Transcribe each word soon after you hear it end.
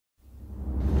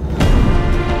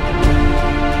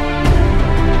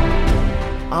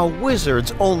A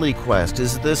wizard's only quest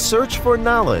is the search for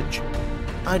knowledge.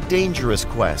 A dangerous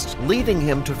quest leading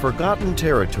him to forgotten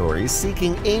territories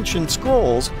seeking ancient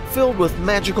scrolls filled with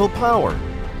magical power.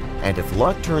 And if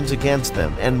luck turns against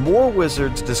them and more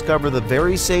wizards discover the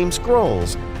very same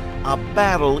scrolls, a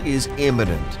battle is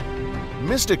imminent.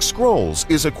 Mystic Scrolls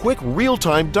is a quick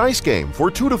real-time dice game for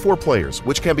 2 to 4 players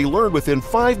which can be learned within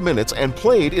 5 minutes and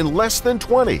played in less than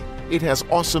 20. It has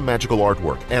awesome magical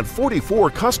artwork and 44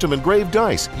 custom engraved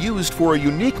dice used for a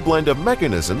unique blend of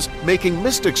mechanisms, making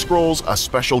Mystic Scrolls a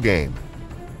special game.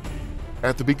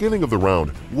 At the beginning of the round,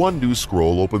 one new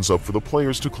scroll opens up for the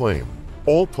players to claim.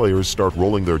 All players start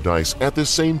rolling their dice at the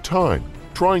same time,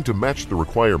 trying to match the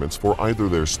requirements for either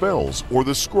their spells or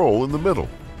the scroll in the middle.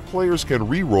 Players can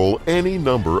re-roll any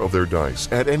number of their dice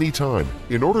at any time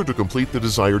in order to complete the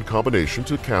desired combination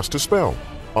to cast a spell.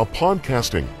 Upon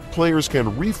casting, players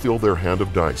can refill their hand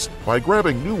of dice by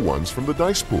grabbing new ones from the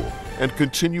dice pool and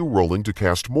continue rolling to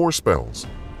cast more spells.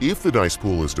 If the dice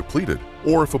pool is depleted,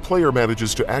 or if a player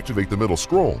manages to activate the middle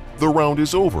scroll, the round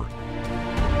is over.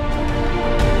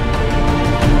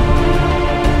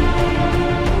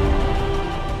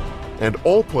 And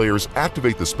all players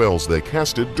activate the spells they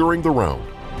casted during the round.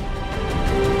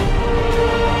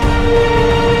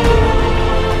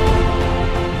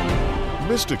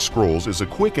 Mystic Scrolls is a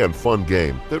quick and fun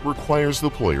game that requires the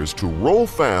players to roll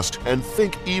fast and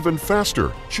think even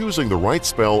faster, choosing the right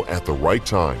spell at the right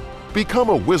time. Become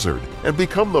a wizard and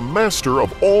become the master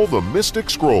of all the Mystic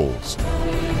Scrolls.